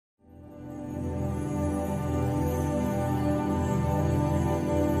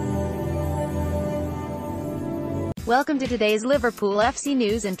Welcome to today's Liverpool FC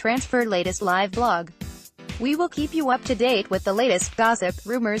news and transfer latest live blog. We will keep you up to date with the latest gossip,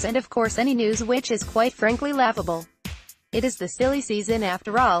 rumors and of course any news which is quite frankly laughable. It is the silly season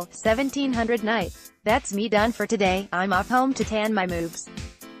after all, 1700 night. That's me done for today. I'm off home to tan my moobs.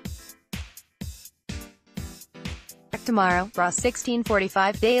 Back tomorrow, raw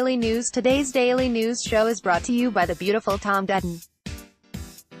 1645 Daily News. Today's daily news show is brought to you by the beautiful Tom Dutton.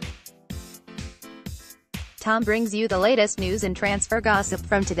 Tom brings you the latest news and transfer gossip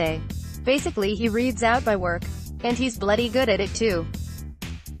from today. Basically he reads out my work. And he's bloody good at it too.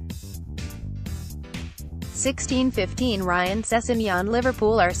 16:15 Ryan Sessegnon.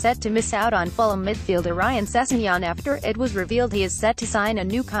 Liverpool are set to miss out on Fulham midfielder Ryan Sessegnon after it was revealed he is set to sign a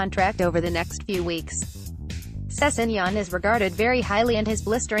new contract over the next few weeks. Sessegnon is regarded very highly and his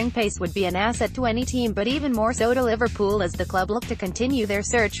blistering pace would be an asset to any team, but even more so to Liverpool as the club look to continue their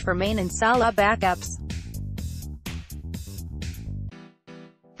search for Mane and Salah backups.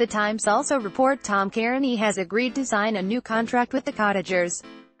 The Times also report Tom Cairney has agreed to sign a new contract with the Cottagers.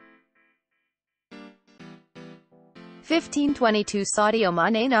 15:22 Sadio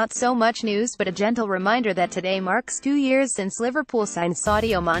Mane. Not so much news but a gentle reminder that today marks 2 years since Liverpool signed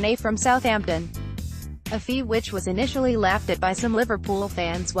Sadio Mane from Southampton. A fee which was initially laughed at by some Liverpool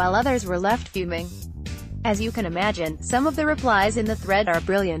fans while others were left fuming. As you can imagine, some of the replies in the thread are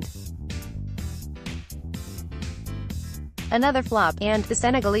brilliant. Another flop, and the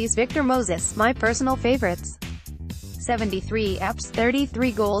Senegalese Victor Moses, my personal favorites. 73 apps,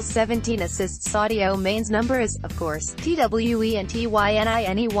 33 goals, 17 assists. Sadio Mane's number is, of course,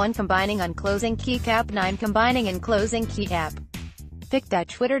 TWENTYNINE1 combining on closing keycap 9 combining and closing keycap.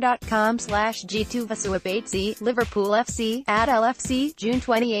 pic.twitter.com/G2Vasuap8Z, Liverpool FC, @LFC, June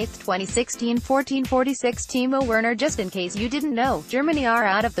 28, 2016, 14:46 Timo Werner. Just in case you didn't know, Germany are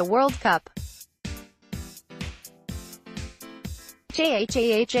out of the World Cup. One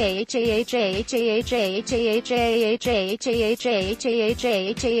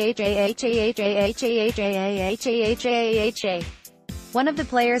of the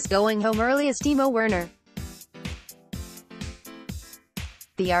players going home early is Timo Werner.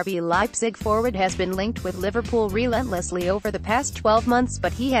 The RB Leipzig forward has been linked with Liverpool relentlessly over the past 12 months,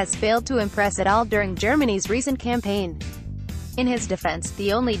 but he has failed to impress at all during Germany's recent campaign. In his defense,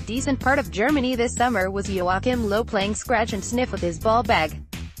 the only decent part of Germany this summer was Joachim Low playing scratch and sniff with his ball bag.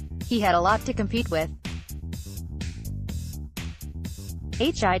 He had a lot to compete with.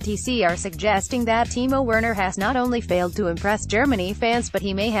 HITC are suggesting that Timo Werner has not only failed to impress Germany fans but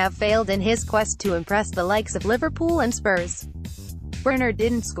he may have failed in his quest to impress the likes of Liverpool and Spurs. Werner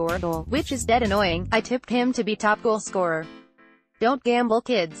didn't score a goal, which is dead annoying. I tipped him to be top goal scorer. Don't gamble,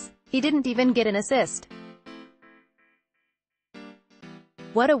 kids. He didn't even get an assist.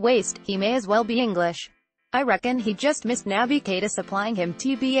 What a waste, he may as well be English. I reckon he just missed Naby Keita supplying him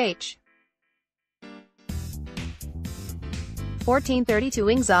TBH. 14:32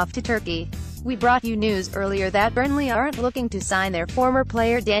 Ings off to Turkey. We brought you news earlier that Burnley aren't looking to sign their former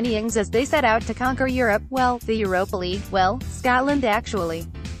player Danny Ings as they set out to conquer Europe, well, the Europa League, well, Scotland actually.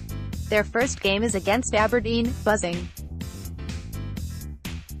 Their first game is against Aberdeen, buzzing.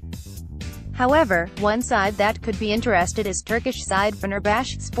 However, one side that could be interested is Turkish side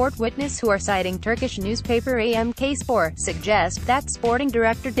Fenerbahçe. Sport Witness, who are citing Turkish newspaper AMK Spor, suggest that sporting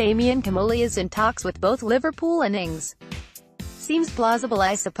director Damian Kamali is in talks with both Liverpool and Ings. Seems plausible,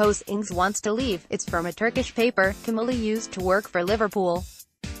 I suppose. Ings wants to leave. It's from a Turkish paper Kamali used to work for Liverpool.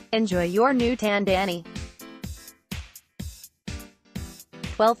 Enjoy your new tan, Danny.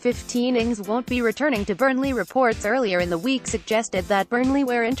 12:15 Ings won't be returning to Burnley. Reports earlier in the week suggested that Burnley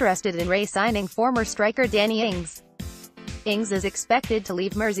were interested in re-signing former striker Danny Ings. Ings is expected to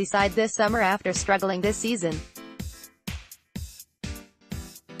leave Merseyside this summer after struggling this season.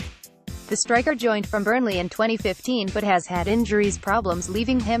 The striker joined from Burnley in 2015 but has had injuries problems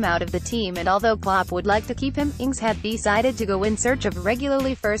leaving him out of the team, and although Klopp would like to keep him, Ings had decided to go in search of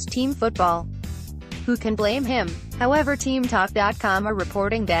regularly first-team football. Who can blame him? However, TeamTalk.com are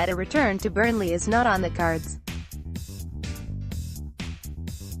reporting that a return to Burnley is not on the cards.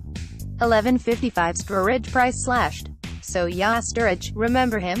 11:55 Sturridge price slashed. So yeah, Sturridge,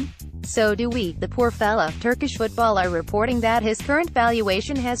 remember him? So do we. The poor fella. Turkish Football are reporting that his current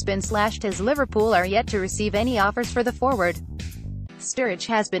valuation has been slashed as Liverpool are yet to receive any offers for the forward. Sturridge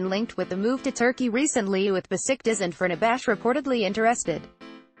has been linked with the move to Turkey recently, with Besiktas and Fenerbahçe reportedly interested.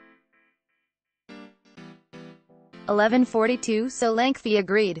 11:42 Solanke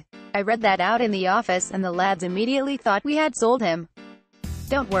agreed. I read that out in the office and the lads immediately thought we had sold him.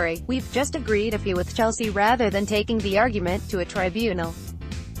 Don't worry, we've just agreed a fee with Chelsea rather than taking the argument to a tribunal.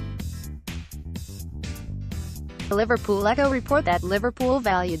 Liverpool Echo report that Liverpool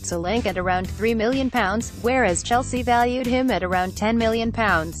valued Solanke at around £3 million, whereas Chelsea valued him at around £10 million.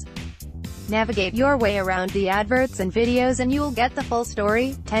 Navigate your way around the adverts and videos and you'll get the full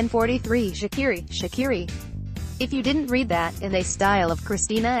story. 10:43 Shaqiri. If you didn't read that, in the style of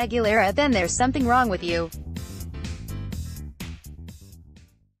Christina Aguilera, then there's something wrong with you.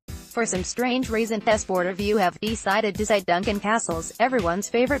 For some strange reason, the Sport Review have decided to cite Duncan Castles, everyone's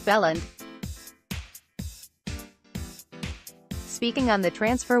favorite bellend. Speaking on the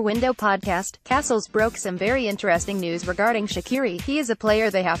Transfer Window podcast, Castles broke some very interesting news regarding Shaqiri. He is a player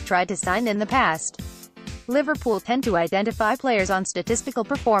they have tried to sign in the past. Liverpool tend to identify players on statistical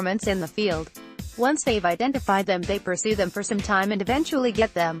performance in the field. Once they've identified them, they pursue them for some time and eventually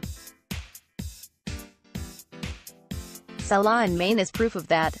get them. Salah in Maine is proof of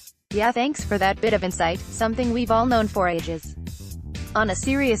that. Yeah, thanks for that bit of insight, something we've all known for ages. On a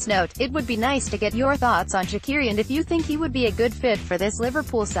serious note, it would be nice to get your thoughts on Shaqiri and if you think he would be a good fit for this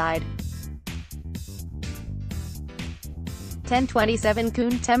Liverpool side. 10:27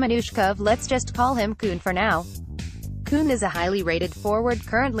 Kun Temenushkov, let's just call him Kun for now. Kun is a highly rated forward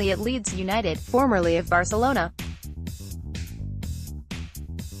currently at Leeds United, formerly of Barcelona.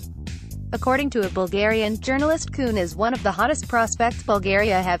 According to a Bulgarian journalist, Kun is one of the hottest prospects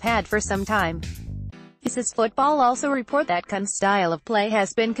Bulgaria have had for some time. His Football also report that Kun's style of play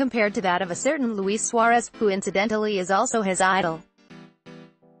has been compared to that of a certain Luis Suarez, who incidentally is also his idol.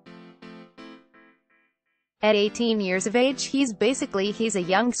 At 18 years of age, he's a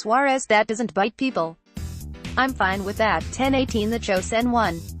young Suarez that doesn't bite people. I'm fine with that. 10:18 The Chosen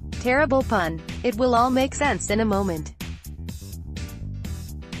One. Terrible pun. It will all make sense in a moment.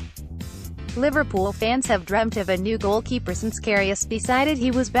 Liverpool fans have dreamt of a new goalkeeper since Karius decided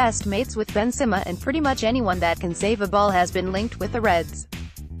he was best mates with Benzema, and pretty much anyone that can save a ball has been linked with the Reds.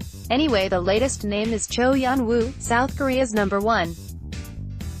 Anyway, the latest name is Cho Yeon-woo, South Korea's #1.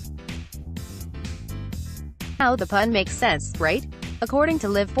 Now the pun makes sense, right? According to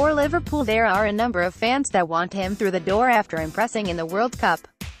Live for Liverpool, there are a number of fans that want him through the door after impressing in the World Cup.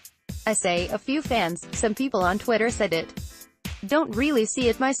 I say, a few fans, some people on Twitter said it. Don't really see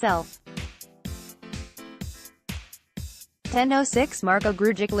it myself. 10:06 Marko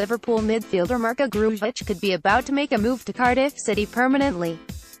Grujic, Liverpool midfielder Marko Grujic could be about to make a move to Cardiff City permanently.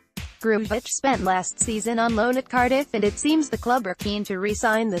 Grujic spent last season on loan at Cardiff, and it seems the club are keen to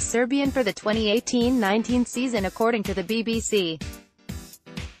re-sign the Serbian for the 2018-19 season according to the BBC.